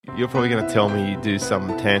You're probably going to tell me you do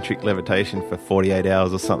some tantric levitation for 48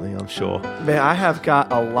 hours or something, I'm sure. Man, I have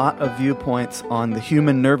got a lot of viewpoints on the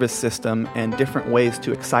human nervous system and different ways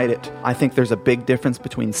to excite it. I think there's a big difference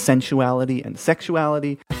between sensuality and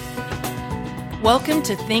sexuality. Welcome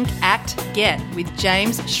to Think, Act, Get with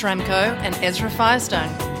James Schramko and Ezra Firestone.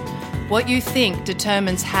 What you think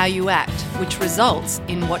determines how you act, which results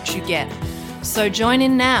in what you get. So join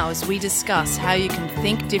in now as we discuss how you can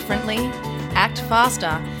think differently, act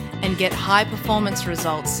faster, and get high performance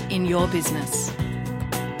results in your business.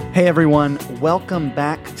 Hey everyone, welcome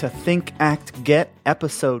back to Think, Act, Get,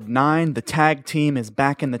 episode 9. The tag team is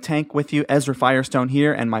back in the tank with you. Ezra Firestone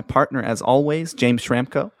here, and my partner as always, James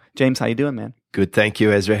Schramko. James, how you doing, man? Good, thank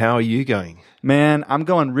you, Ezra. How are you going? Man, I'm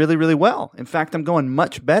going really, really well. In fact, I'm going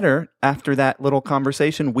much better after that little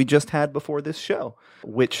conversation we just had before this show,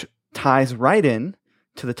 which ties right in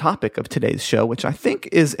to the topic of today's show, which I think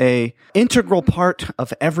is an integral part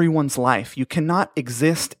of everyone's life. You cannot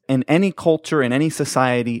exist in any culture, in any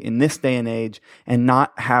society in this day and age and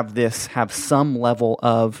not have some level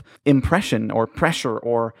of impression or pressure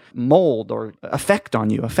or mold or effect on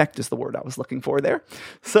you. Effect is the word I was looking for there.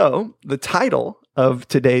 So the title of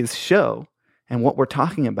today's show and what we're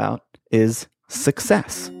talking about is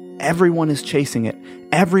success. Everyone is chasing it.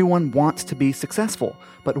 Everyone wants to be successful.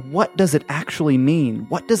 But what does it actually mean?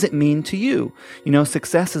 What does it mean to you? You know,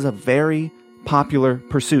 success is a very popular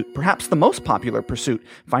pursuit, perhaps the most popular pursuit.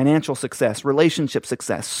 Financial success, relationship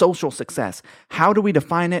success, social success. How do we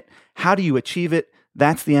define it? How do you achieve it?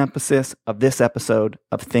 That's the emphasis of this episode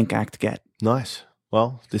of Think, Act, Get. Nice.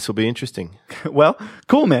 Well, this will be interesting. Well,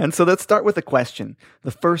 cool, man. So let's start with a question.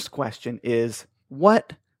 The first question is,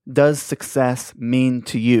 what does success mean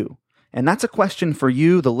to you? And that's a question for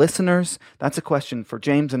you, the listeners. That's a question for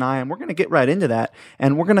James and I, and we're going to get right into that.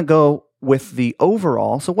 And we're going to go with the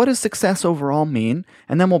overall. So what does success overall mean?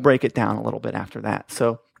 And then we'll break it down a little bit after that.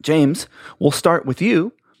 So James, we'll start with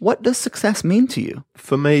you. What does success mean to you?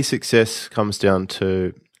 For me, success comes down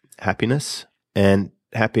to happiness, and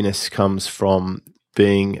happiness comes from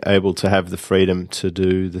being able to have the freedom to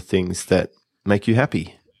do the things that make you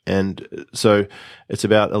happy. And so it's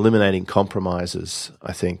about eliminating compromises,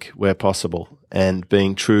 I think, where possible, and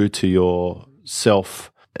being true to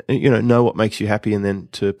yourself, know what makes you happy and then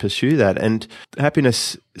to pursue that. And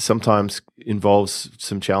happiness sometimes involves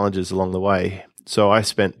some challenges along the way. So I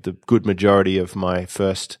spent the good majority of my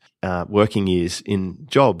first working years in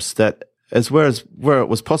jobs that, where it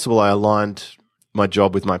was possible, I aligned my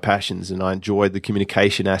job with my passions, and I enjoyed the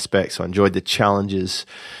communication aspects. I enjoyed the challenges.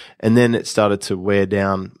 And then it started to wear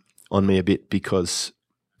down on me a bit because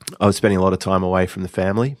I was spending a lot of time away from the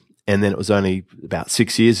family. And then it was only about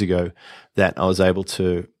 6 years ago that I was able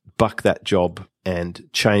to buck that job and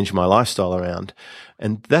change my lifestyle around.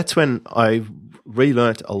 And that's when I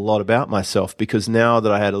relearnt a lot about myself, because now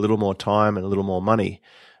that I had a little more time and a little more money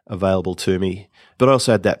available to me, but I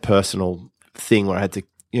also had that personal thing where I had to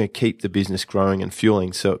keep the business growing and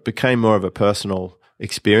fueling. So it became more of a personal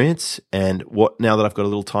experience. And now that I've got a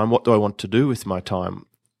little time, what do I want to do with my time?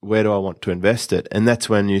 Where do I want to invest it? And that's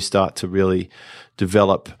when you start to really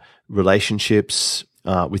develop relationships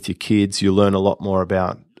with your kids. You learn a lot more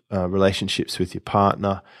about relationships with your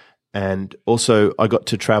partner. And also I got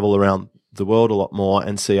to travel around the world a lot more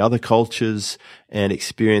and see other cultures and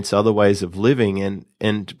experience other ways of living,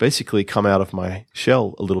 and basically come out of my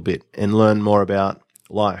shell a little bit and learn more about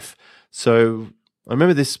life. So I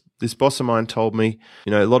remember this boss of mine told me,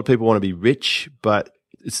 a lot of people want to be rich, but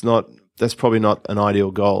that's probably not an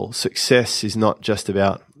ideal goal. Success is not just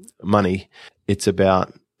about money. It's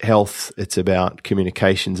about health. It's about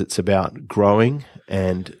communications. It's about growing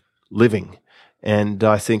and living. And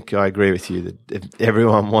I think I agree with you that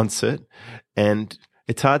everyone wants it. And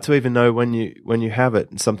it's hard to even know when you have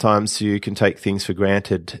it. And sometimes you can take things for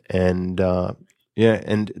granted. And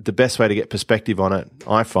and the best way to get perspective on it,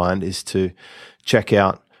 I find, is to check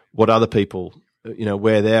out what other people,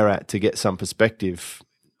 where they're at, to get some perspective.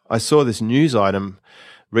 I saw this news item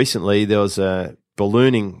recently. There was a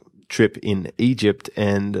ballooning trip in Egypt,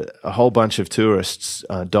 and a whole bunch of tourists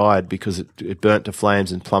died because it burnt to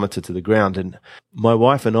flames and plummeted to the ground. And my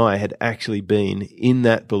wife and I had actually been in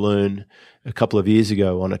that balloon a couple of years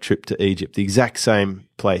ago on a trip to Egypt, the exact same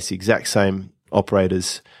place, the exact same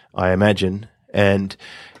operators, I imagine. And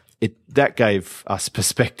that gave us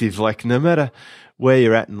perspective. Like, no matter where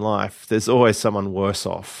you're at in life, there's always someone worse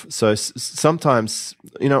off. So sometimes,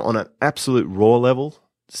 on an absolute raw level,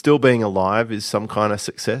 still being alive is some kind of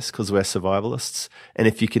success, because we're survivalists. And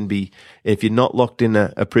if you're not locked in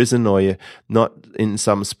a prison, or you're not in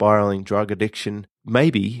some spiraling drug addiction,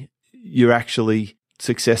 maybe you're actually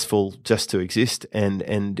successful just to exist,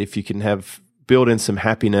 and if you can build in some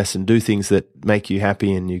happiness and do things that make you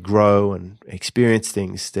happy and you grow and experience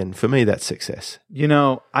things, then for me that's success.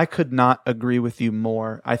 I could not agree with you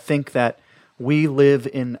more. I think that we live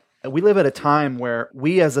at a time where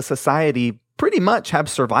we as a society pretty much have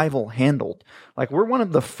survival handled. Like, we're one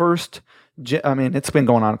of the first, it's been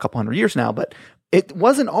going on a couple hundred years now, but it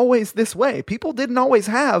wasn't always this way. People didn't always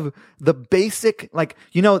have the basic,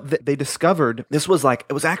 they discovered, this was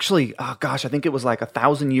it was actually, I think it was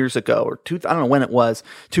 1,000 years ago, or I don't know when it was,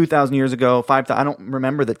 2,000 years ago, 5,000, I don't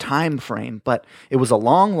remember the time frame, but it was a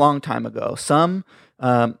long, long time ago.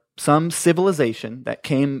 Some civilization that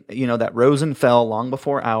came, that rose and fell long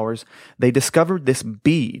before ours, they discovered this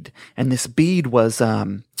bead, and this bead was,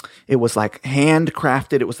 it was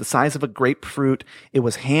handcrafted. It was the size of a grapefruit. It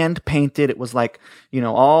was hand painted. It was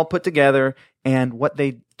all put together. And what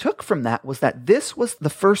they took from that was that this was the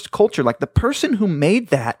first culture. The person who made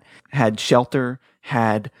that had shelter,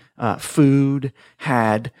 had food,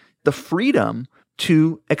 had the freedom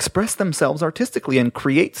to express themselves artistically and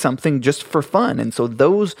create something just for fun. And so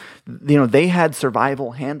those, they had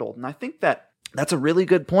survival handled. And I think that that's a really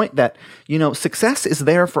good point, that, success is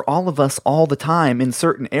there for all of us all the time in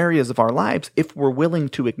certain areas of our lives if we're willing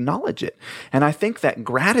to acknowledge it. And I think that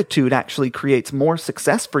gratitude actually creates more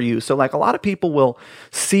success for you. So a lot of people will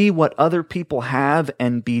see what other people have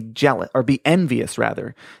and be jealous, or be envious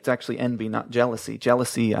rather. It's actually envy, not jealousy.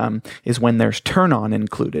 Jealousy is when there's turn on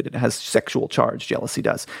included. It has sexual charge, jealousy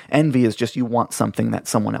does. Envy is just you want something that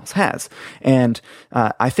someone else has. And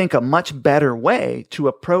I think a much better way to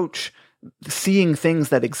approach seeing things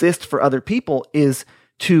that exist for other people is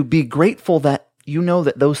to be grateful that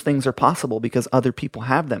that those things are possible because other people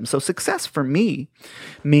have them. So success for me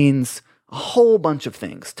means a whole bunch of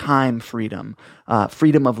things: time freedom,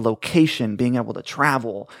 freedom of location, being able to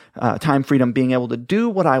travel, time freedom, being able to do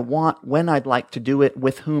what I want when I'd like to do it,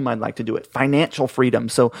 with whom I'd like to do it, financial freedom.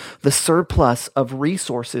 So the surplus of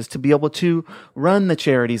resources to be able to run the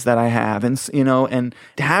charities that I have, and and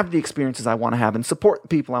to have the experiences I want to have, and support the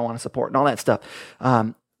people I want to support, and all that stuff.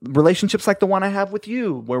 Relationships like the one I have with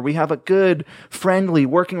you, where we have a good, friendly,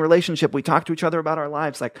 working relationship. We talk to each other about our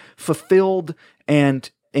lives, fulfilled and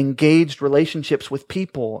engaged relationships with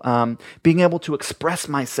people, being able to express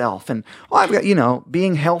myself, and I've got,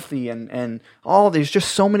 being healthy, and all. There's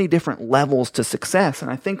just so many different levels to success. And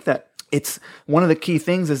I think that it's one of the key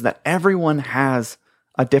things is that everyone has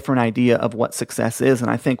a different idea of what success is.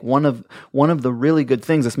 And I think one of the really good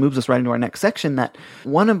things, this moves us right into our next section, that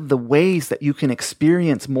one of the ways that you can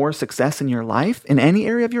experience more success in your life, in any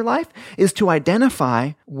area of your life, is to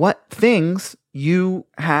identify what things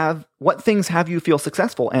have you feel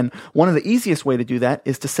successful. And one of the easiest way to do that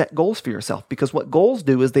is to set goals for yourself, because what goals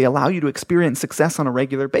do is they allow you to experience success on a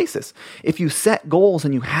regular basis. If you set goals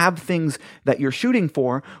and you have things that you're shooting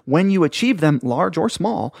for, when you achieve them, large or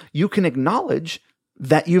small, you can acknowledge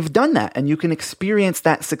that you've done that, and you can experience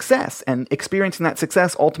that success, and experiencing that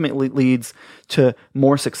success ultimately leads to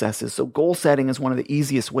more successes. So goal setting is one of the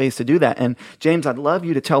easiest ways to do that. And James, I'd love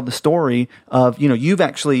you to tell the story of, you've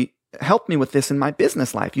actually helped me with this in my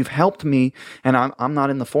business life. You've helped me, and I'm not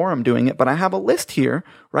in the forum doing it, but I have a list here,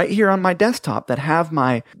 right here on my desktop, that have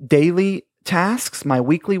my daily tasks, my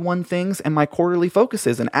weekly things, and my quarterly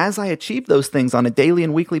focuses. And as I achieve those things on a daily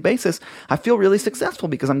and weekly basis, I feel really successful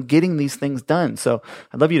because I'm getting these things done. So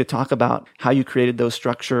I'd love you to talk about how you created those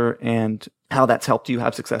structure and how that's helped you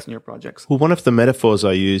have success in your projects. Well, one of the metaphors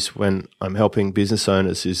I use when I'm helping business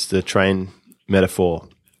owners is the train metaphor,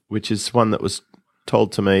 which is one that was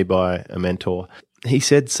told to me by a mentor. He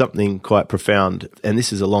said something quite profound, and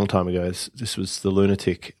this is a long time ago. This was the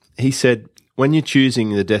lunatic. He said, when you're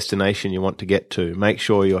choosing the destination you want to get to, make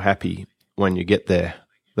sure you're happy when you get there,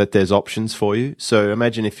 that there's options for you. So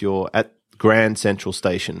imagine if you're at Grand Central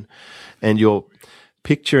Station and you're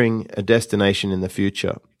picturing a destination in the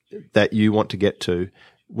future that you want to get to.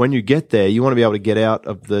 When you get there, you want to be able to get out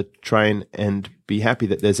of the train and be happy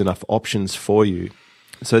that there's enough options for you.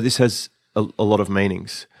 So this has a lot of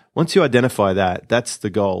meanings. Once you identify that, that's the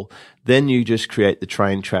goal. Then you just create the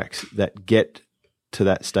train tracks that get to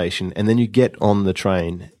that station, and then you get on the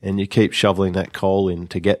train and you keep shoveling that coal in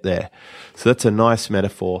to get there. So that's a nice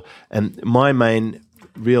metaphor. And my main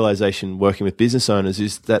realization working with business owners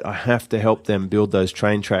is that I have to help them build those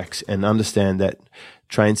train tracks and understand that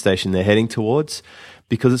train station they're heading towards,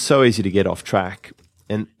 because it's so easy to get off track.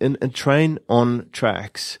 And a train on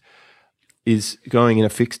tracks is going in a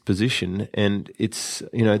fixed position, and it's,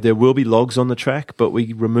 there will be logs on the track, but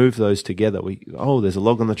we remove those together. There's a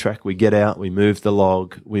log on the track, we get out, we move the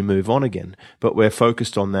log, we move on again, but we're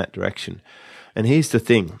focused on that direction. And here's the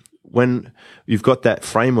thing, when you've got that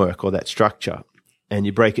framework or that structure and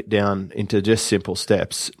you break it down into just simple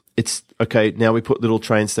steps, it's okay. Now we put little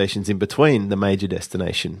train stations in between the major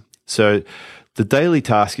destination. So the daily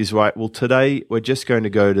task is, right, well, today we're just going to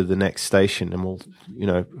go to the next station and we'll,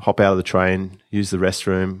 hop out of the train, use the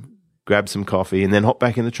restroom, grab some coffee, and then hop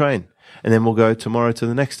back in the train. And then we'll go tomorrow to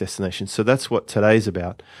the next destination. So that's what today's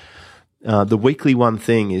about. The weekly one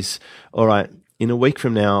thing is, all right, in a week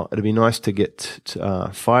from now, it'd be nice to get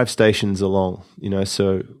 5 stations along,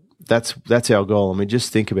 so that's our goal. And we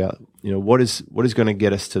just think about, what is going to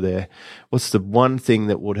get us to there? What's the one thing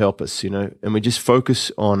that would help us, and we just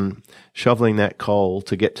focus on shoveling that coal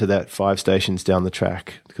to get to that 5 stations down the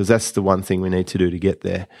track, because that's the one thing we need to do to get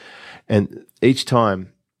there. And each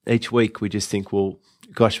week, we just think, well,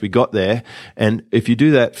 gosh, we got there. And if you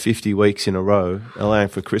do that 50 weeks in a row, allowing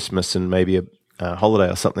for Christmas and maybe a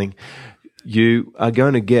holiday or something, you are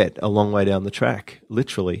going to get a long way down the track,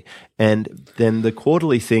 literally. And then the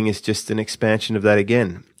quarterly thing is just an expansion of that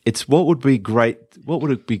again. It's what would it be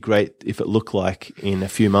great if it looked like in a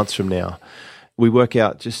few months from now? We work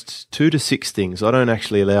out just 2 to 6 things. I don't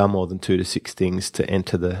actually allow more than 2 to 6 things to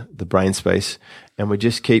enter the brain space. And we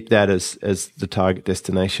just keep that as the target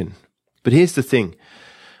destination. But here's the thing.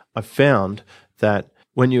 I've found that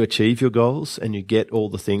when you achieve your goals and you get all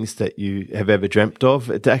the things that you have ever dreamt of,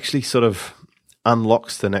 it actually sort of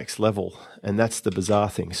unlocks the next level. And that's the bizarre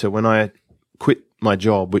thing. So when I quit my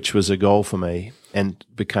job, which was a goal for me, and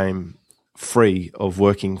became free of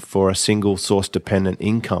working for a single source dependent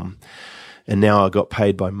income, and now I got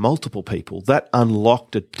paid by multiple people, that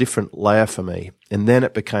unlocked a different layer for me. And then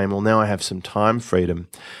it became, well, now I have some time freedom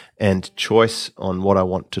and choice on what I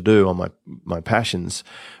want to do, on my passions.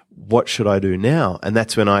 What should I do now? And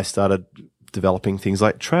that's when I started developing things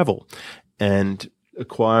like travel and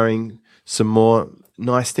acquiring some more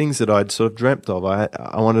nice things that I'd sort of dreamt of. I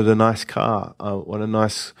wanted a nice car. I wanted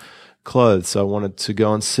nice clothes. I wanted to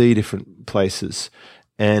go and see different places.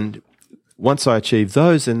 And once I achieved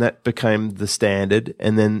those, then that became the standard.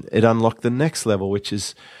 And then it unlocked the next level, which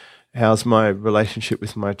is, how's my relationship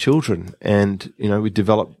with my children? And, we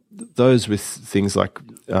developed those with things like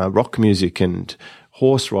rock music and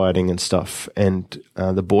horse riding and stuff. And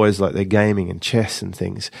the boys like their gaming and chess and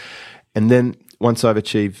things. And then once I've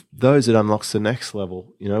achieved those, it unlocks the next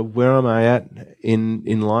level. Where am I at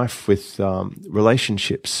in life with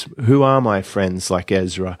relationships? Who are my friends like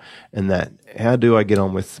Ezra and that? How do I get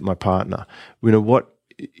on with my partner? What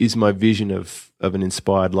is my vision of an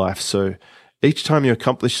inspired life? So each time you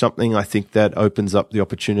accomplish something, I think that opens up the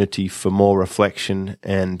opportunity for more reflection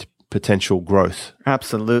and potential growth.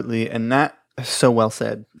 Absolutely. And that is so well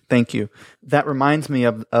said. Thank you. That reminds me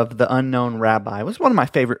of the Unknown Rabbi. It was one of my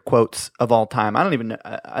favorite quotes of all time. I don't even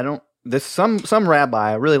know. Some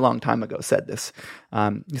rabbi a really long time ago said this.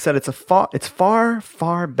 He said, it's far,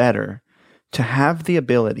 far better to have the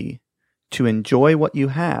ability to enjoy what you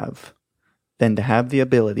have than to have the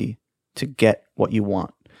ability to get what you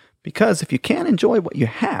want. Because if you can't enjoy what you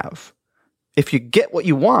have, if you get what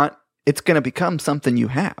you want, it's going to become something you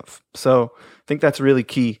have. So I think that's really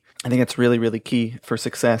key. I think it's really, really key for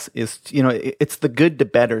success is, it's the good to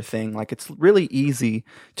better thing. Like, it's really easy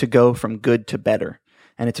to go from good to better.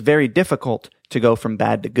 And it's very difficult to go from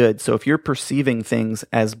bad to good. So if you're perceiving things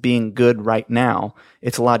as being good right now,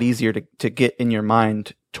 it's a lot easier to get in your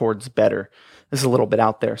mind towards better. This is a little bit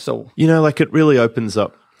out there. So, it really opens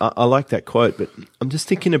up. I like that quote, but I'm just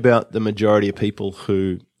thinking about the majority of people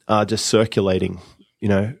who are just circulating,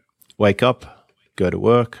 wake up, go to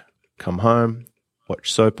work, come home,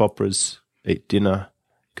 watch soap operas, eat dinner,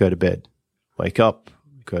 go to bed. Wake up,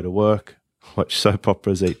 go to work, watch soap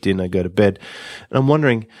operas, eat dinner, go to bed. And I'm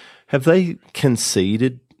wondering, have they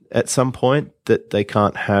conceded at some point that they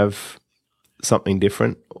can't have something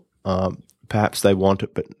different? Perhaps they want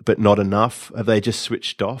it, but not enough. Have they just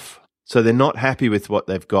switched off? So they're not happy with what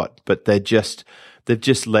they've got, but they've just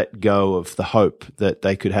let go of the hope that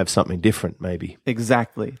they could have something different, maybe.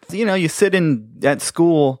 Exactly. You sit at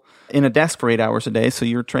school in a desk for 8 hours a day, so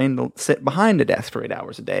you're trained to sit behind a desk for 8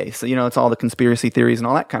 hours a day. So, it's all the conspiracy theories and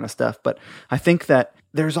all that kind of stuff. But I think that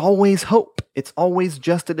there's always hope. It's always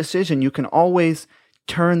just a decision. You can always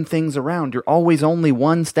turn things around. You're always only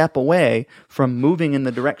one step away from moving in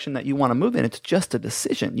the direction that you want to move in. It's just a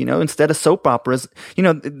decision, instead of soap operas,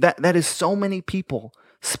 that is so many people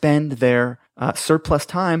spend their surplus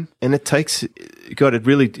time. And it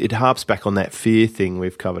harps back on that fear thing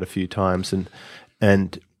we've covered a few times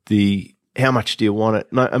and the how much do you want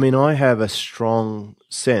it? No, I have a strong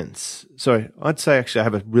sense. So I'd say actually I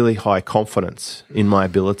have a really high confidence in my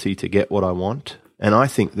ability to get what I want. And I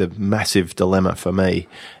think the massive dilemma for me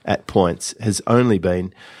at points has only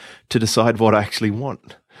been to decide what I actually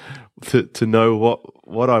want, to know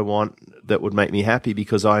what I want that would make me happy,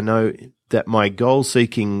 because I know that my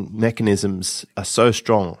goal-seeking mechanisms are so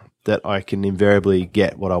strong that I can invariably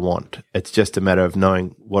get what I want. It's just a matter of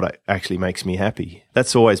knowing what actually makes me happy.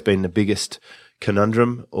 That's always been the biggest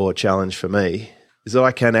conundrum or challenge for me, is that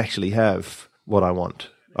I can actually have what I want.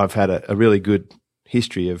 I've had a really good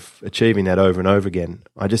history of achieving that over and over again.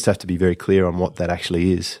 I just have to be very clear on what that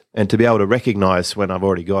actually is, and to be able to recognize when I've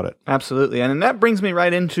already got it. Absolutely. And that brings me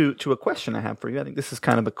right into a question I have for you. I think this is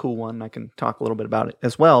kind of a cool one. I can talk a little bit about it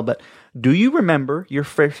as well. But do you remember your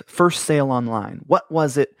first sale online? What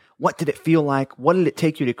was it? What did it feel like? What did it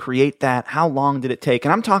take you to create that? How long did it take?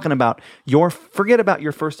 And I'm talking about forget about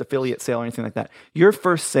your first affiliate sale or anything like that. Your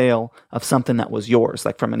first sale of something that was yours,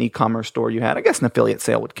 like from an e-commerce store you had. I guess an affiliate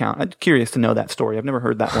sale would count. I'm curious to know that story. I've never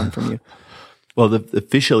heard that one from you. Well,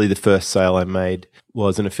 officially the first sale I made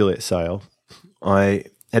was an affiliate sale. I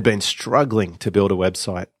had been struggling to build a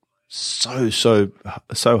website so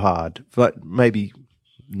hard for like maybe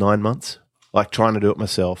 9 months, like trying to do it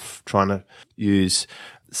myself, trying to use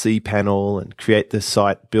cPanel and create the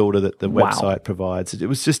site builder that the website provides. It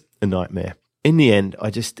was just a nightmare. In the end, I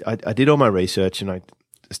did all my research and I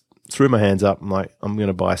just threw my hands up. I'm like, I'm going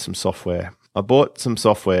to buy some software. I bought some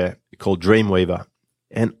software called Dreamweaver,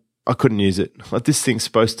 and I couldn't use it. Like, this thing's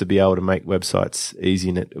supposed to be able to make websites easy,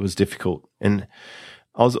 and it was difficult. And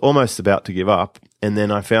I was almost about to give up, and then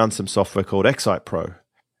I found some software called Excite Pro.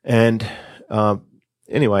 And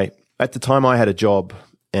anyway, at the time I had a job,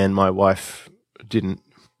 and my wife didn't,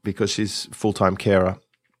 because she's a full-time carer.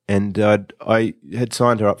 And I had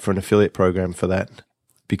signed her up for an affiliate program for that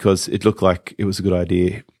because it looked like it was a good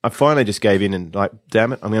idea. I finally just gave in and like,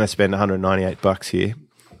 damn it, I'm going to spend $198 here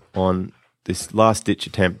on this last-ditch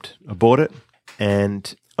attempt. I bought it,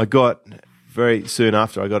 and I got, very soon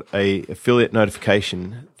after, I got a affiliate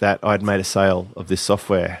notification that I'd made a sale of this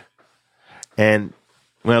software. And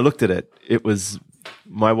when I looked at it, it was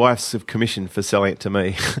my wife's commission for selling it to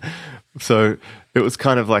me. So it was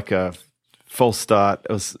kind of like a false start.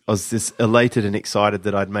 I was just elated and excited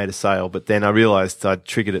that I'd made a sale, but then I realized I'd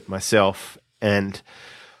triggered it myself. And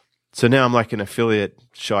so now I'm like an affiliate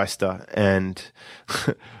shyster, and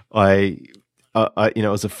it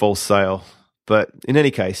was a false sale. But in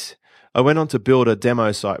any case, I went on to build a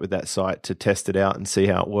demo site with that site to test it out and see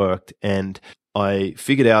how it worked. And I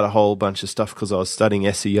figured out a whole bunch of stuff because I was studying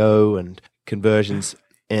SEO and conversions.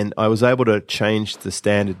 And I was able to change the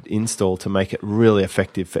standard install to make it really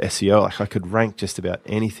effective for SEO. Like, I could rank just about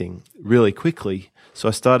anything really quickly. So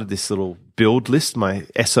I started this little build list, my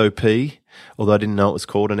SOP, although I didn't know it was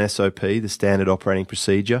called an SOP, the standard operating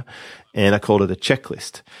procedure. And I called it a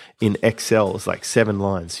checklist in Excel. It's like 7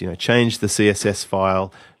 lines, change the CSS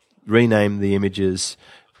file, rename the images,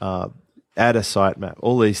 add a sitemap,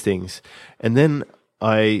 all these things. And then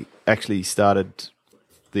I actually started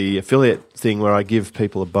the affiliate thing where I give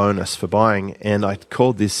people a bonus for buying, and I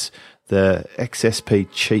called this the XSP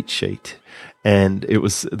cheat sheet. And it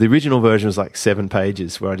was, the original version was like 7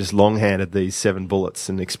 pages where I just long-handed these 7 bullets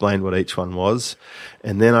and explained what each one was.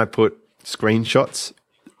 And then I put screenshots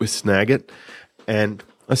with Snagit, and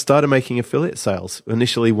I started making affiliate sales.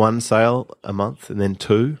 Initially 1 sale a month, and then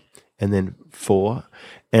 2, and then 4.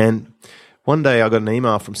 And one day I got an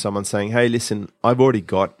email from someone saying, hey, listen, I've already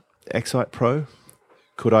got Excite Pro.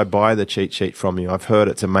 Could I buy the cheat sheet from you? I've heard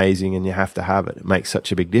it's amazing and you have to have it. It makes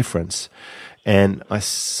such a big difference. And I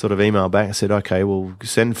sort of emailed back. I said, okay, well,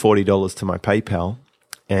 send $40 to my PayPal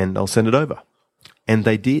and I'll send it over. And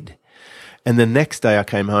they did. And the next day I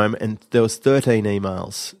came home and there was 13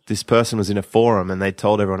 emails. This person was in a forum and they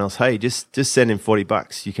told everyone else, hey, just send him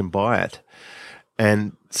 $40. You can buy it.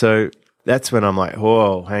 And so that's when I'm like,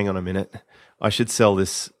 whoa, hang on a minute. I should sell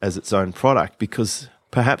this as its own product, because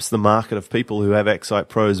perhaps the market of people who have Excite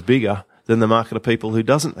Pro is bigger than the market of people who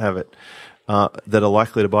doesn't have it, that are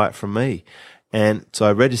likely to buy it from me. And so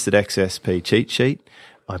I registered XSP cheat sheet.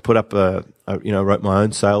 I put up wrote my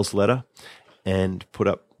own sales letter and put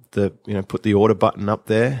up put the order button up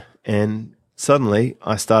there. And suddenly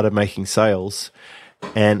I started making sales,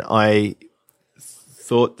 and I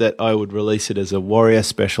thought that I would release it as a Warrior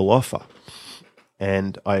special offer.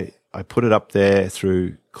 And I put it up there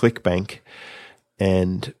through ClickBank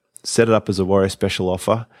and set it up as a Warrior special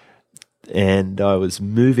offer. And I was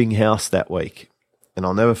moving house that week, and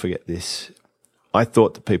I'll never forget this. I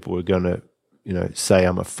thought that people were going to, say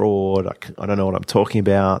I'm a fraud. I don't know what I'm talking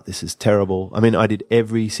about. This is terrible. I mean, I did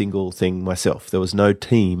every single thing myself. There was no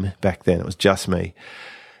team back then. It was just me.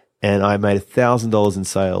 And I made $1,000 in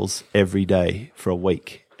sales every day for a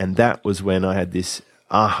week. And that was when I had this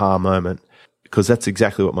aha moment, because that's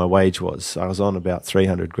exactly what my wage was. I was on about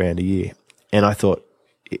 300 grand a year. And I thought,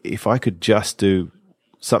 if I could just do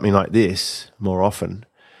something like this more often,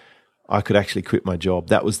 I could actually quit my job.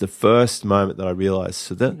 That was the first moment that I realized.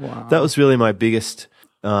 So that was really my biggest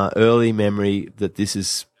early memory that this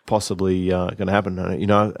is possibly going to happen.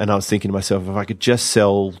 And I was thinking to myself, if I could just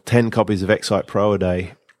sell 10 copies of Excite Pro a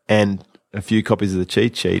day and a few copies of the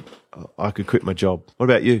cheat sheet, I could quit my job. What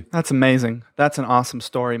about you? That's amazing. That's an awesome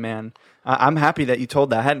story, man. I'm happy that you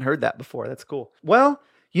told that. I hadn't heard that before. That's cool. Well,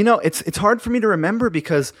 it's hard for me to remember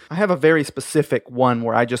because I have a very specific one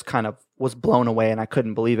where I just kind of was blown away and I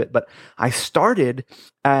couldn't believe it. But I started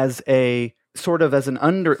as I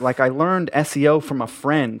learned SEO from a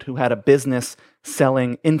friend who had a business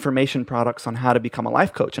selling information products on how to become a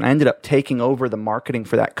life coach. And I ended up taking over the marketing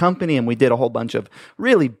for that company. And we did a whole bunch of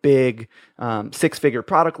really big 6-figure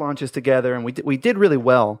product launches together. And we did really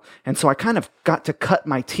well. And so I kind of got to cut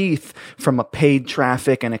my teeth from a paid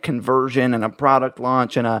traffic and a conversion and a product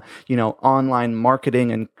launch and a, online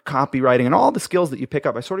marketing and copywriting and all the skills that you pick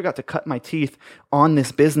up. I sort of got to cut my teeth on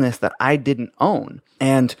this business that I didn't own.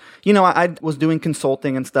 And, I was doing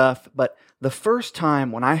consulting and stuff, but the first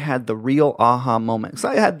time when I had the real aha moment, so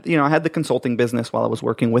I had the consulting business while I was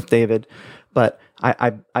working with David, but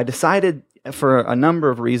I decided for a number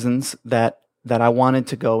of reasons that I wanted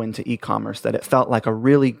to go into e-commerce, that it felt like a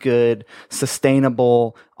really good,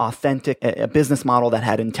 sustainable, authentic a business model that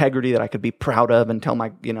had integrity that I could be proud of and tell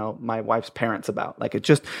my wife's parents about. Like it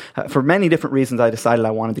just, for many different reasons, I decided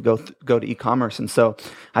I wanted to go to e-commerce. And so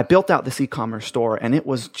I built out this e-commerce store, and it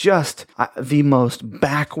was just the most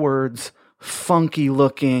backwards, funky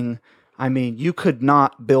looking. I mean, you could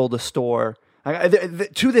not build a store.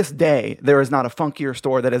 To this day, there is not a funkier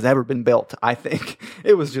store that has ever been built. I think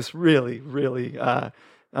it was just really, really. It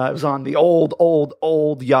was on the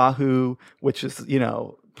old Yahoo, which is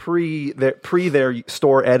pre their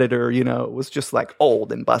store editor. It was just like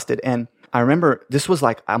old and busted. And I remember this was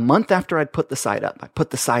like a month after I'd put the site up. I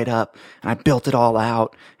put the site up and I built it all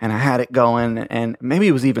out and I had it going, and maybe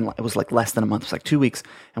it was like less than a month. It was like 2 weeks.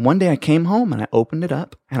 And one day I came home and I opened it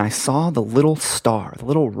up and I saw the little star, the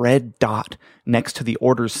little red dot next to the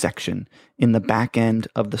orders section in the back end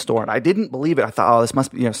of the store. And I didn't believe it. I thought, oh, this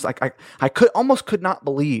must be, it's like I could not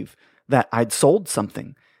believe that I'd sold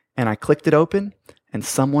something. And I clicked it open and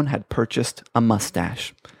someone had purchased a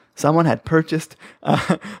mustache. Someone had purchased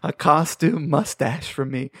a costume mustache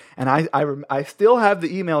from me. And I still have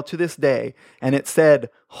the email to this day. And it said,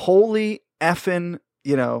 holy effing,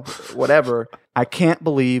 whatever. I can't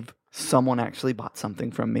believe someone actually bought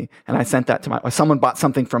something from me. And I sent that to someone bought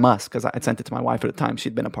something from us, because I sent it to my wife at the time.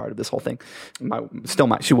 She'd been a part of this whole thing.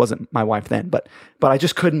 She wasn't my wife then, but I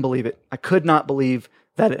just couldn't believe it. I could not believe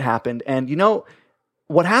that it happened. And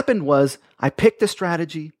what happened was I picked a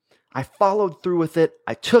strategy. I followed through with it.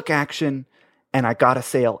 I took action and I got a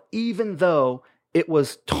sale, even though it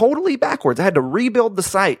was totally backwards. I had to rebuild the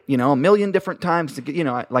site, a million different times to get,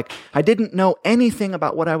 I didn't know anything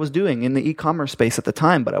about what I was doing in the e-commerce space at the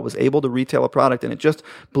time, but I was able to retail a product, and it just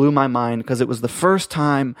blew my mind because it was the first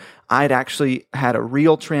time I'd actually had a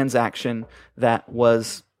real transaction that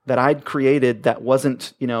I'd created that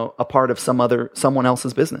wasn't, a part of someone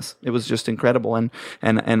else's business. It was just incredible. And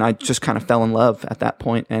I just kind of fell in love at that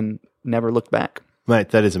point and never looked back. Mate,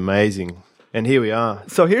 that is amazing. And here we are.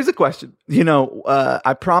 So here's a question.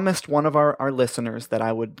 I promised one of our listeners that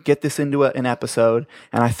I would get this into an episode.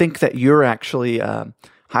 And I think that you're actually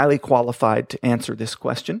highly qualified to answer this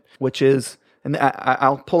question, which is, and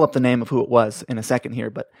I'll pull up the name of who it was in a second here,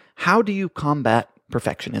 but how do you combat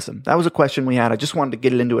perfectionism? That was a question we had. I just wanted to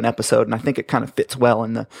get it into an episode, and I think it kind of fits well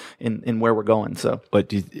in where we're going. So, are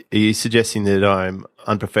you suggesting that I'm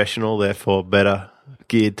unprofessional, therefore better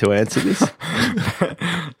geared to answer this?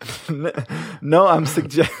 No,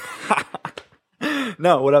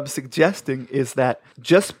 No, what I'm suggesting is that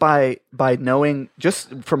just by knowing,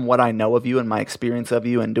 just from what I know of you and my experience of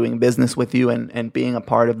you and doing business with you and being a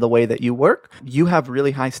part of the way that you work, you have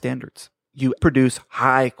really high standards. You produce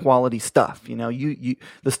high quality stuff. The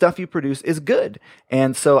stuff you produce is good.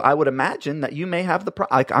 And so I would imagine that you may have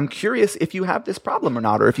I'm curious if you have this problem or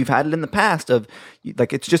not, or if you've had it in the past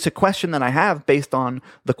it's just a question that I have based on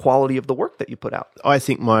the quality of the work that you put out. I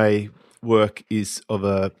think my work is of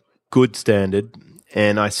a good standard,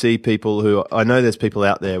 and I see I know there's people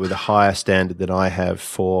out there with a higher standard than I have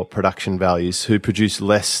for production values who produce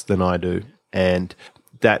less than I do. And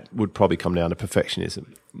that would probably come down to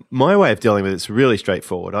perfectionism. My way of dealing with it is really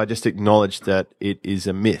straightforward. I just acknowledge that it is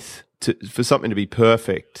a myth. For something to be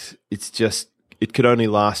perfect, it could only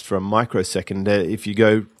last for a microsecond. If you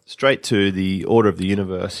go straight to the order of the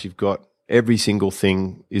universe, you've got every single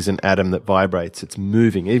thing is an atom that vibrates. It's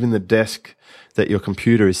moving. Even the desk that your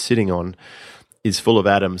computer is sitting on is full of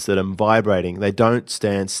atoms that are vibrating. They don't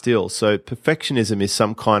stand still. So perfectionism is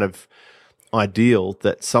some kind of ideal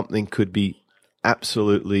that something could be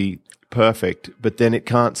absolutely perfect, but then it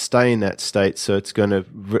can't stay in that state, so it's going to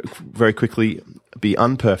very quickly be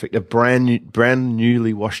unperfect. A brand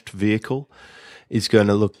newly washed vehicle is going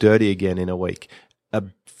to look dirty again in a week. A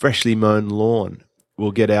freshly mown lawn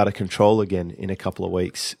will get out of control again in a couple of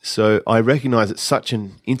weeks. So I recognize it's such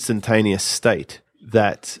an instantaneous state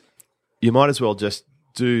that you might as well just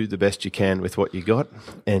do the best you can with what you got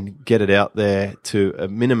and get it out there to a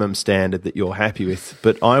minimum standard that you're happy with.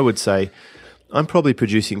 But I would say I'm probably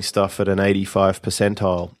producing stuff at an 85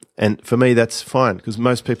 percentile. And for me, that's fine because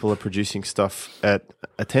most people are producing stuff at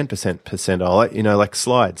a 10% percentile, like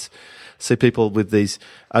slides. See people with these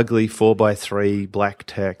ugly 4x3 black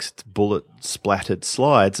text, bullet splattered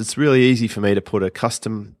slides. It's really easy for me to put a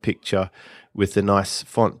custom picture with a nice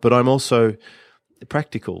font, but I'm also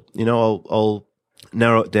practical. I'll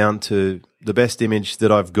narrow it down to the best image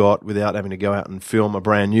that I've got without having to go out and film a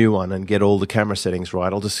brand new one and get all the camera settings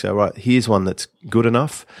right. I'll just go, right, here's one that's good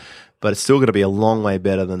enough, but it's still going to be a long way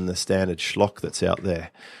better than the standard schlock that's out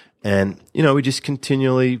there. And, we just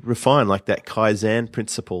continually refine, like that Kaizen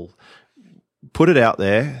principle. Put it out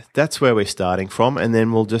there. That's where we're starting from. And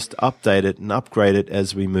then we'll just update it and upgrade it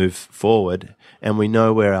as we move forward. And we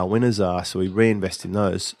know where our winners are, so we reinvest in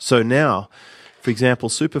those. So now, for example,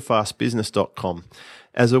 superfastbusiness.com.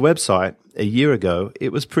 As a website, a year ago,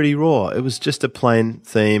 it was pretty raw. It was just a plain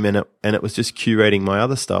theme and it was just curating my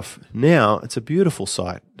other stuff. Now, it's a beautiful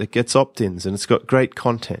site that gets opt-ins and it's got great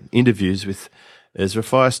content, interviews with Ezra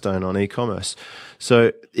Firestone on e-commerce.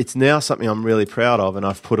 So it's now something I'm really proud of, and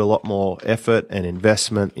I've put a lot more effort and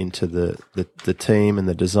investment into the team and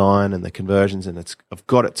the design and the conversions, and I've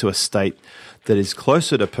got it to a state that is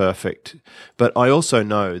closer to perfect. But I also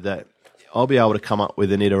know that I'll be able to come up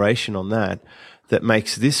with an iteration on that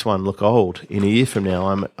makes this one look old in a year from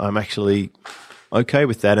now. I'm actually okay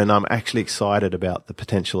with that, and I'm actually excited about the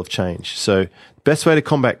potential of change. So the best way to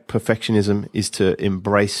combat perfectionism is to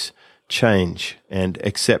embrace change and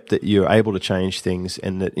accept that you're able to change things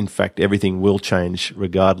and that, in fact, everything will change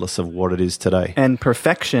regardless of what it is today. And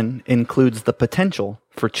perfection includes the potential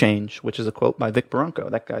for change, which is a quote by Vic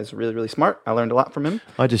Barranco. That guy's really, really smart. I learned a lot from him.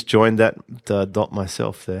 I just joined that dot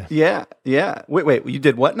myself there. Yeah. Wait, you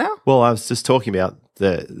did what now? Well, I was just talking about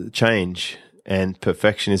the change and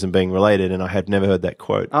perfectionism being related, and I had never heard that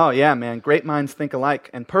quote. Oh, yeah, man. Great minds think alike,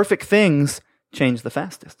 and perfect things change the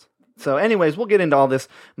fastest. So anyways, we'll get into all this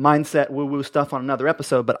mindset woo-woo stuff on another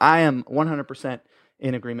episode, but I am 100%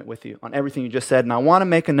 in agreement with you on everything you just said. And I want to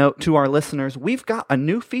make a note to our listeners. We've got a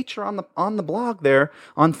new feature on the blog there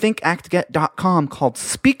on thinkactget.com called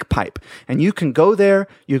SpeakPipe. And you can go there,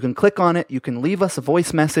 you can click on it, you can leave us a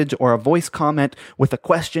voice message or a voice comment with a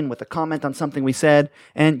question, with a comment on something we said,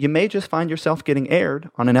 and you may just find yourself getting aired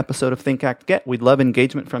on an episode of Think Act Get. We'd love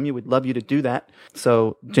engagement from you. We'd love you to do that.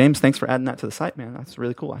 So James, thanks for adding that to the site, man. That's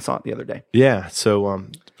really cool. I saw it the other day. Yeah, so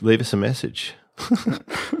leave us a message.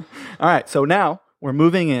 All right, so now we're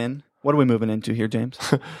moving in. What are we moving into here, James?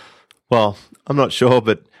 Well, I'm not sure,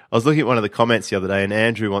 but I was looking at one of the comments the other day, and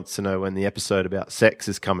Andrew wants to know when the episode about sex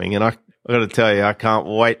is coming. And I got to tell you, I can't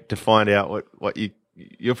wait to find out what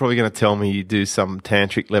you're probably going to tell me you do some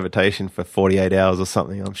tantric levitation for 48 hours or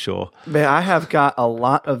something, I'm sure. Man, I have got a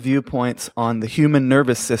lot of viewpoints on the human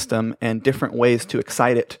nervous system and different ways to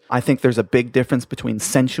excite it. I think there's a big difference between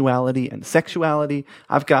sensuality and sexuality.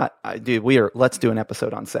 Let's do an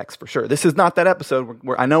episode on sex for sure. This is not that episode.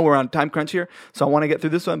 I know we're on time crunch here, so I want to get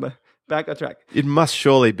through this one, but back on track. It must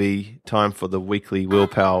surely be time for the weekly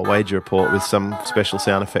willpower wager report with some special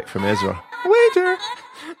sound effect from Ezra. Wager!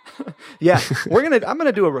 Yeah, I'm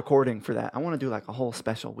gonna do a recording for that. I want to do like a whole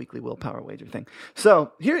special weekly willpower wager thing.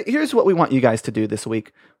 So here's what we want you guys to do this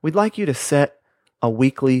week. We'd like you to set a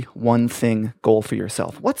weekly one thing goal for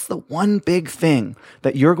yourself. What's the one big thing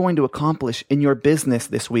that you're going to accomplish in your business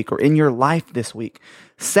this week or in your life this week?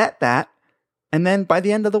 Set that, and then by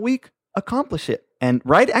the end of the week, accomplish it. And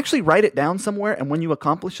write it down somewhere, and when you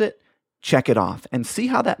accomplish it, check it off and see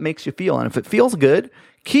how that makes you feel. And if it feels good,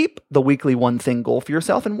 keep the weekly one thing goal for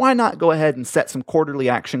yourself. And why not go ahead and set some quarterly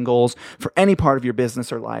action goals for any part of your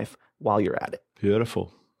business or life while you're at it?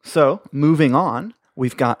 Beautiful. So moving on,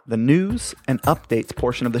 we've got the news and updates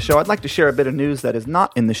portion of the show. I'd like to share a bit of news that is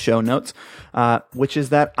not in the show notes, which is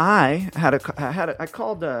that I had a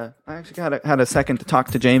second to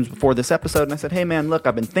talk to James before this episode, and I said, "Hey man, look,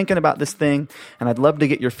 I've been thinking about this thing, and I'd love to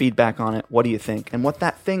get your feedback on it. What do you think?" And what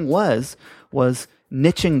that thing was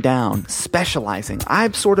niching down, specializing.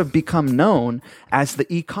 I've sort of become known as the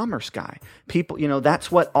e-commerce guy. People,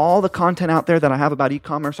 that's what all the content out there that I have about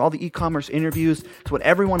e-commerce, all the e-commerce interviews, it's what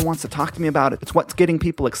everyone wants to talk to me about. It's what's getting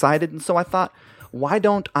people excited. And so I thought, why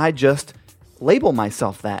don't I just label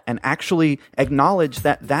myself that and actually acknowledge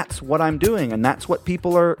that that's what I'm doing and that's what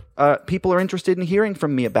people are interested in hearing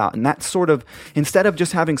from me about. And that's sort of, instead of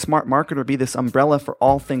just having Smart Marketer be this umbrella for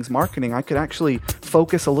all things marketing, I could actually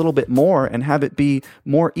focus a little bit more and have it be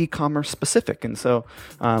more e-commerce specific. And so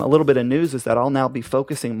a little bit of news is that I'll now be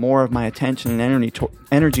focusing more of my attention and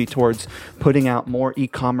energy towards putting out more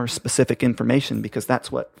e-commerce specific information, because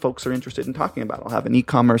that's what folks are interested in talking about. I'll have an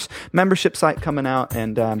e-commerce membership site coming out,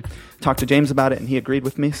 and talked to James about it, and he agreed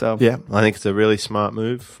with me. So yeah, I think it's a really smart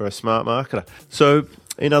move for a smart marketer. So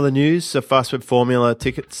in other news, Fast Web Formula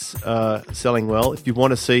tickets are selling well. If you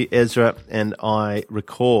want to see Ezra and I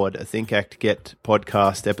record a Think Act Get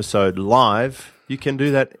podcast episode live, you can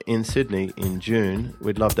do that in Sydney in June.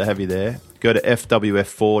 We'd love to have you there. Go to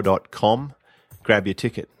fwf4.com, grab your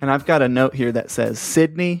ticket. And I've got a note here that says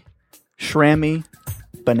Sydney, Shrammy,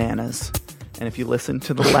 bananas. And if you listen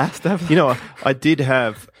to the last episode... I did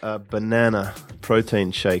have a banana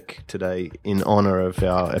protein shake today in honor of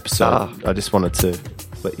our episode. I just wanted to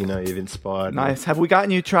let you know you've inspired me. Nice. Have we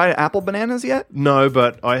gotten you to try apple bananas yet? No,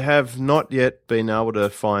 but I have not yet been able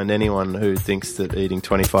to find anyone who thinks that eating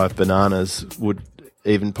 25 bananas would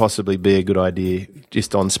even possibly be a good idea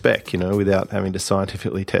just on spec, without having to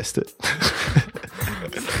scientifically test it.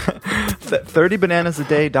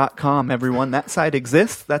 30bananasaday.com, everyone. That site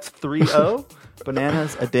exists. That's 30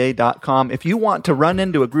 bananasaday.com. If you want to run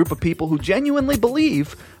into a group of people who genuinely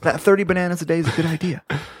believe that 30 bananas a day is a good idea.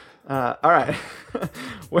 All right.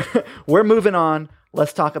 We're moving on.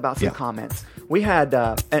 Let's talk about some comments. We had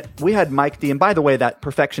Mike D. And by the way, that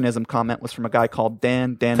perfectionism comment was from a guy called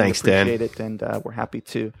Dan. Dan, thanks, we appreciate it, and we're happy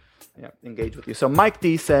to engage with you. So Mike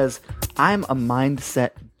D says, I'm a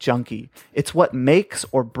mindset junkie. It's what makes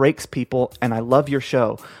or breaks people, and I love your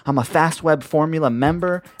show. I'm a Fast Web Formula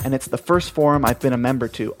member, and it's the first forum I've been a member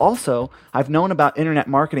to. Also, I've known about internet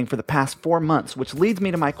marketing for the past 4 months, which leads me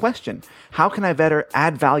to my question. How can I better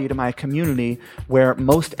add value to my community where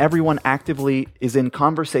most everyone actively is in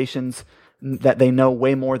conversations that they know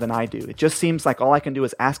way more than I do? It just seems like all I can do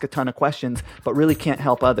is ask a ton of questions, but really can't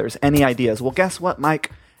help others. Any ideas? Well, guess what, Mike?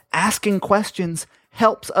 Asking questions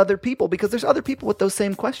helps other people, because there's other people with those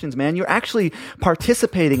same questions, man. You're actually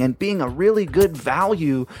participating and being a really good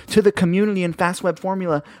value to the community in Fast Web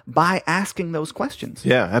Formula by asking those questions.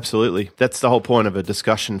 Yeah, absolutely. That's the whole point of a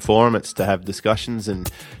discussion forum. It's to have discussions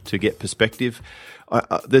and to get perspective.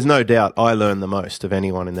 There's no doubt I learn the most of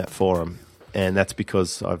anyone in that forum. And that's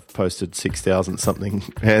because I've posted 6,000 something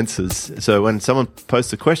answers. So when someone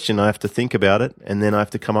posts a question, I have to think about it, and then I have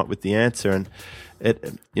to come up with the answer. And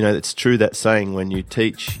it's true that saying, when you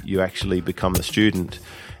teach, you actually become the student.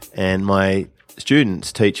 And my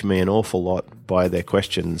students teach me an awful lot by their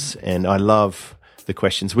questions, and I love the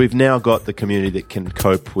questions. We've now got the community that can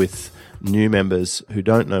cope with new members who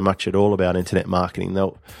don't know much at all about internet marketing.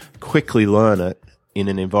 They'll quickly learn it in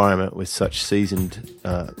an environment with such seasoned,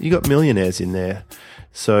 you got millionaires in there.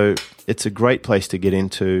 So it's a great place to get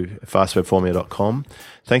into, fastwebformula.com.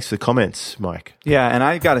 Thanks for the comments, Mike. Yeah, and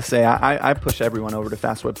I got to say, I push everyone over to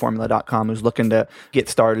fastwebformula.com who's looking to get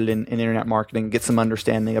started in internet marketing, get some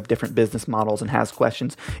understanding of different business models, and has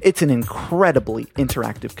questions. It's an incredibly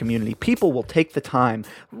interactive community. People will take the time,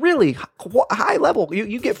 really high level.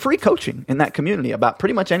 You get free coaching in that community about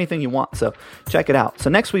pretty much anything you want, so check it out. So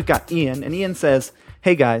next we've got Ian, and Ian says,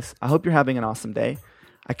 hey guys, I hope you're having an awesome day.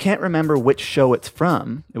 I can't remember which show it's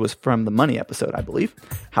from. It was from the money episode, I believe.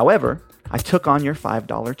 However, I took on your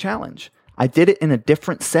 $5 challenge. I did it in a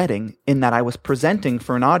different setting, in that I was presenting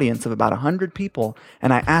for an audience of about 100 people,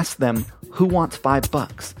 and I asked them, who wants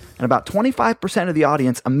 $5? And about 25% of the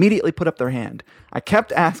audience immediately put up their hand. I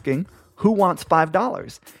kept asking, who wants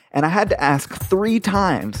 $5? And I had to ask 3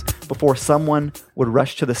 times before someone would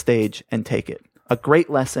rush to the stage and take it. A great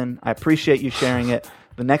lesson. I appreciate you sharing it.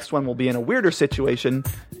 The next one will be in a weirder situation.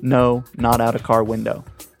 No, not out a car window.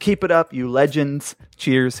 Keep it up, you legends.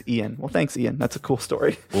 Cheers, Ian. Well, thanks, Ian. That's a cool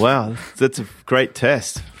story. Wow, that's a great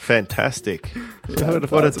test. Fantastic. Yeah,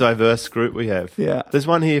 what a diverse group we have. Yeah. There's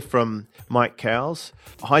one here from Mike Cowles.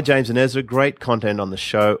 Hi, James and Ezra. Great content on the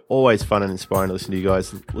show. Always fun and inspiring to listen to you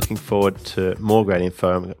guys. Looking forward to more great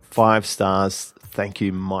info. 5 stars. Thank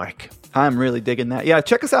you, Mike. I'm really digging that. Yeah,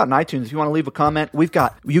 check us out on iTunes. If you want to leave a comment,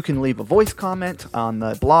 you can leave a voice comment on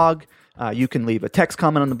the blog. You can leave a text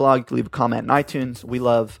comment on the blog. You can leave a comment in iTunes. We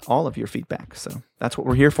love all of your feedback. So that's what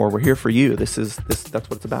we're here for. We're here for you. That's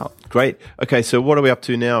what it's about. Great. Okay, so what are we up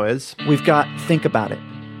to now, Ez? We've got Think About It.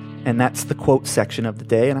 And that's the quote section of the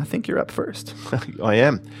day. And I think you're up first. I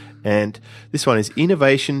am. And this one is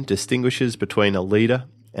Innovation Distinguishes Between a Leader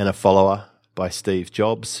and a Follower by Steve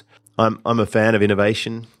Jobs. I'm a fan of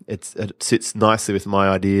innovation. It sits nicely with my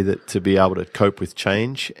idea that to be able to cope with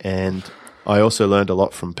change. And I also learned a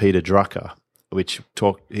lot from Peter Drucker,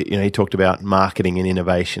 he talked about marketing and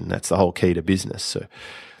innovation. That's the whole key to business. So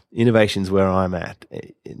innovation's where I'm at.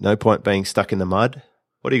 No point being stuck in the mud.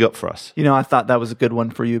 What do you got for us? I thought that was a good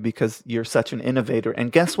one for you because you're such an innovator.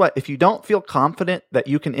 And guess what? If you don't feel confident that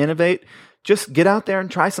you can innovate, just get out there and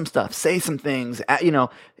try some stuff. Say some things.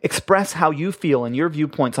 Express how you feel and your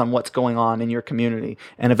viewpoints on what's going on in your community.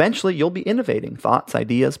 And eventually you'll be innovating thoughts,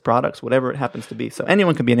 ideas, products, whatever it happens to be. So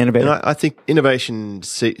anyone can be an innovator. And I think innovation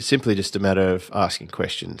is simply just a matter of asking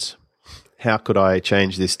questions. How could I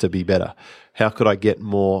change this to be better? How could I get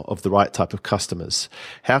more of the right type of customers?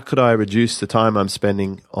 How could I reduce the time I'm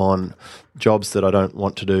spending on jobs that I don't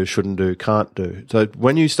want to do, shouldn't do, can't do? So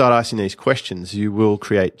when you start asking these questions, you will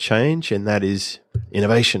create change, and that is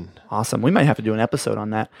innovation. Awesome. We might have to do an episode on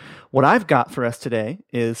that. What I've got for us today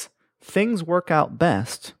is things work out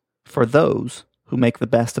best for those who make the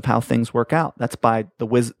best of how things work out. That's by the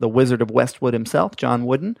Wizard of Westwood himself, John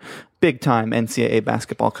Wooden, big-time NCAA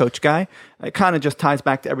basketball coach guy. It kind of just ties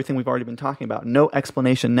back to everything we've already been talking about. No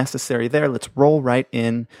explanation necessary there. Let's roll right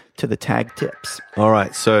in to the tag tips. All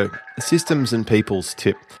right, so systems and people's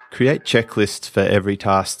tip. Create checklists for every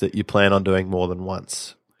task that you plan on doing more than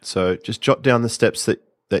once. So just jot down the steps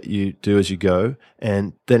that you do as you go,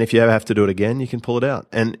 and then if you ever have to do it again, you can pull it out.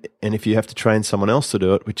 And if you have to train someone else to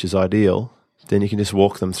do it, which is ideal, then you can just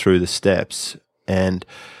walk them through the steps. And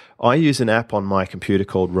I use an app on my computer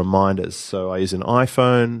called Reminders. So I use an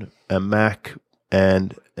iPhone, a Mac,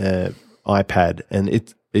 and an iPad, and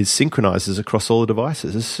it synchronizes across all the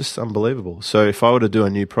devices. It's just unbelievable. So if I were to do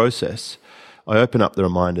a new process, I open up the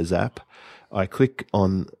Reminders app, I click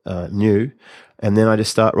on New, and then I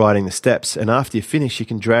just start writing the steps. And after you finish, you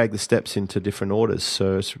can drag the steps into different orders.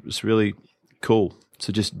 So it's really cool.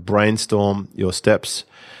 So just brainstorm your steps,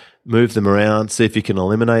 move them around, see if you can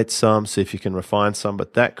eliminate some, see if you can refine some,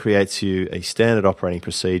 but that creates you a standard operating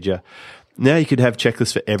procedure. Now you could have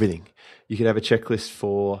checklists for everything. You could have a checklist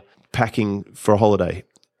for packing for a holiday.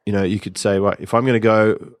 You could say, right, if I'm going to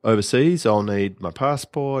go overseas, I'll need my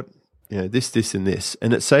passport, this, and this.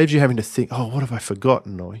 And it saves you having to think, oh, what have I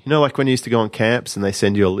forgotten? Or, like when you used to go on camps and they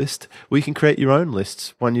send you a list, well, you can create your own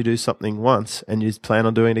lists when you do something once and you plan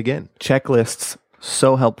on doing it again. Checklists.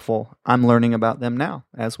 So helpful. I'm learning about them now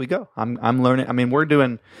as we go. I'm learning. We're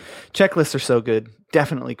doing checklists are so good.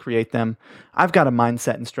 Definitely create them. I've got a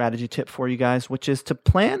mindset and strategy tip for you guys, which is to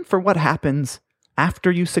plan for what happens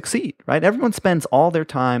after you succeed, right? Everyone spends all their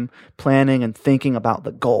time planning and thinking about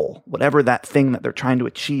the goal, whatever that thing that they're trying to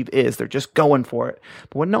achieve is. They're just going for it.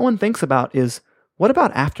 But what no one thinks about is what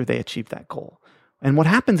about after they achieve that goal? And what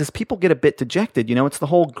happens is people get a bit dejected. It's the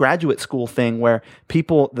whole graduate school thing where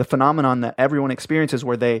the phenomenon that everyone experiences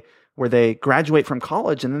where they graduate from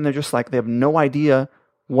college and then they're just like, they have no idea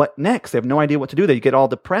what next. They have no idea what to do. They get all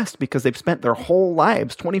depressed because they've spent their whole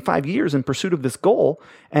lives, 25 years in pursuit of this goal.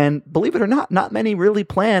 And believe it or not many really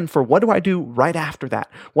plan for what do I do right after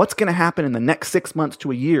that? What's going to happen in the next 6 months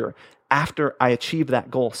to a year after I achieve that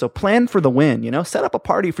goal? So plan for the win, set up a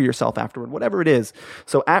party for yourself afterward, whatever it is.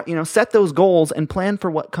 So, set those goals and plan for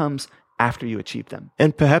what comes after you achieve them.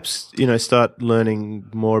 And perhaps, start learning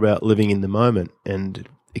more about living in the moment and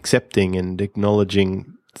accepting and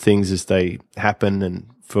acknowledging things as they happen and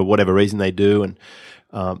for whatever reason they do. And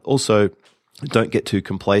also don't get too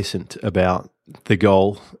complacent about the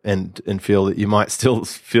goal and feel that you might still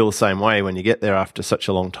feel the same way when you get there after such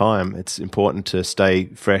a long time. It's important to stay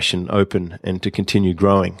fresh and open and to continue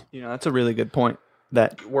growing. That's a really good point,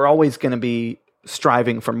 that we're always going to be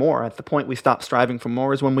striving for more. At the point we stop striving for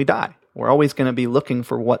more is when we die. We're always going to be looking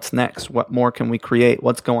for what's next. What more can we create?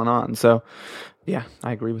 What's going on? So yeah,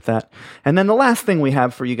 I agree with that. And then the last thing we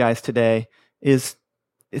have for you guys today is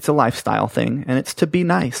it's a lifestyle thing, and it's to be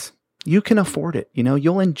nice. You can afford it.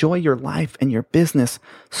 You'll enjoy your life and your business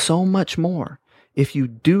so much more if you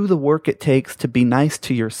do the work it takes to be nice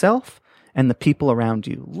to yourself and the people around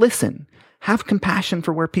you. Listen, have compassion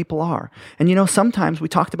for where people are. And sometimes we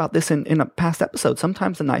talked about this in a past episode.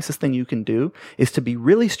 Sometimes the nicest thing you can do is to be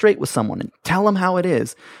really straight with someone and tell them how it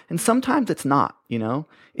is. And sometimes it's not,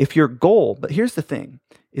 if your goal, but here's the thing,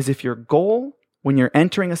 is if your goal when you're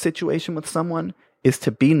entering a situation with someone is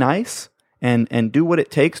to be nice and do what it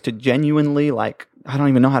takes to genuinely I don't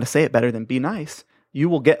even know how to say it better than be nice, you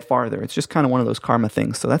will get farther. It's just kind of one of those karma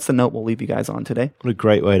things. So that's the note we'll leave you guys on today. What a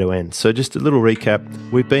great way to end. So just a little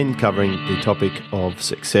recap. We've been covering the topic of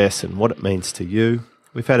success and what it means to you.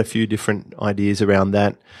 We've had a few different ideas around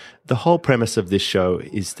that. The whole premise of this show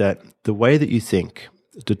is that the way that you think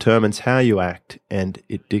determines how you act, and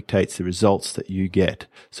it dictates the results that you get.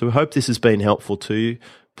 So we hope this has been helpful to you.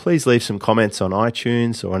 Please leave some comments on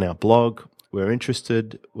iTunes or on our blog. We're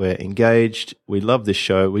interested, we're engaged, we love this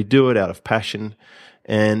show, we do it out of passion,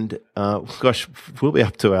 and gosh, we'll be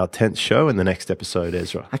up to our 10th show in the next episode,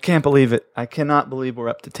 Ezra. I can't believe it. I cannot believe we're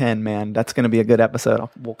up to 10, man. That's going to be a good episode.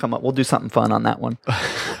 We'll do something fun on that one.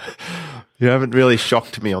 You haven't really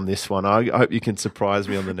shocked me on this one. I hope you can surprise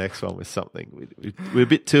me on the next one with something. We're a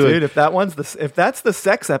bit too... Dude, if that's the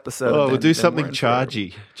sex episode... we'll do something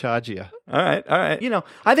chargier. All right.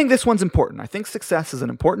 I think this one's important. I think success is an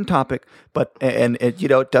important topic, but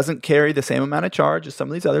it doesn't carry the same amount of charge as some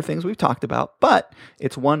of these other things we've talked about, but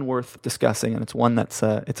it's one worth discussing, and it's one that's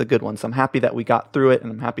it's a good one. So I'm happy that we got through it,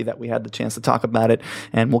 and I'm happy that we had the chance to talk about it,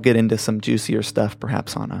 and we'll get into some juicier stuff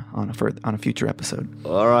perhaps on a future episode.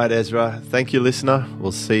 All right, Ezra. Thank you, listener.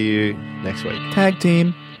 We'll see you next week. Tag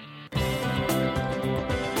team.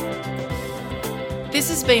 This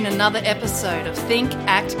has been another episode of Think,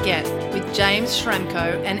 Act, Get with James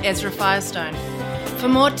Schramko and Ezra Firestone. For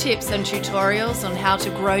more tips and tutorials on how to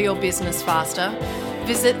grow your business faster,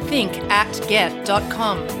 visit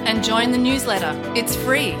thinkactget.com and join the newsletter. It's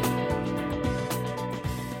free.